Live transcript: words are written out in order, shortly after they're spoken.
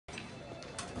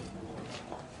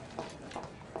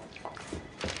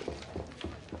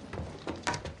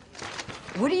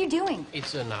What are you doing?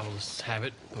 It's a novelist's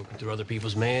habit, poking through other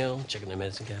people's mail, checking their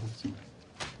medicine cabinets.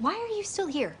 Why are you still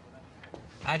here?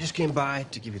 I just came by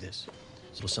to give you this.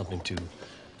 It's a little something to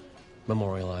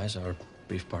memorialize our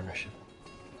brief partnership.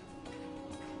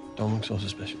 Don't look so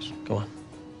suspicious. Go on.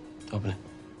 Open it.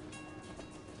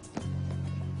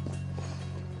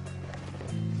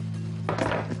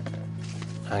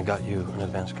 I got you an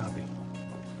advance copy.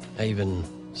 I even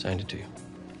signed it to you.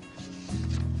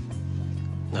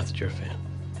 Not that you're a fan.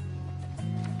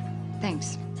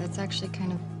 Thanks. That's actually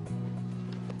kind of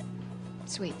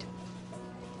sweet.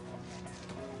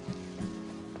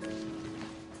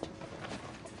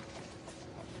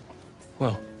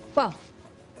 Well. Well.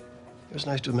 It was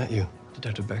nice to have met you,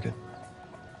 Detective Beckett.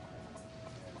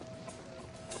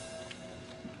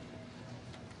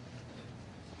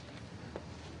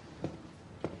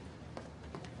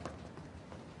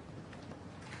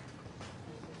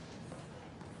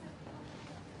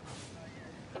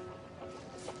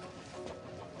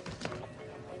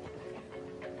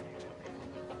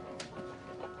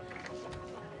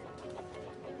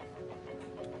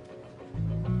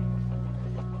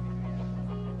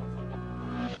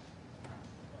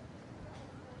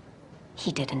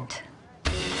 He didn't.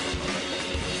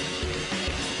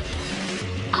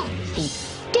 Oh, he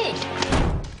did!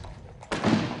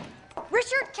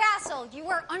 Richard Castle, you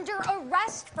are under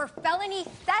arrest for felony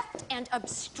theft and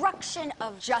obstruction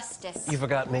of justice. You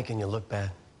forgot making you look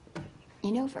bad.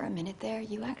 You know, for a minute there,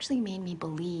 you actually made me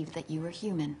believe that you were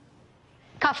human.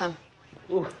 Cuff him.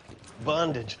 Ooh,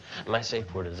 bondage. My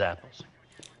safe word is apples.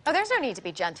 Oh, there's no need to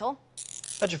be gentle.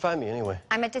 How'd you find me anyway?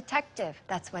 I'm a detective.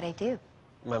 That's what I do.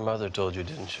 My mother told you,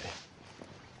 didn't she?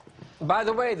 By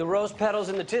the way, the rose petals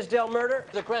in the Tisdale murder,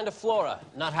 they're grandiflora,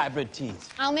 not hybrid teas.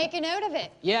 I'll make a note of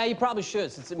it. Yeah, you probably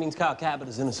should, since it means Kyle Cabot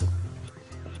is innocent.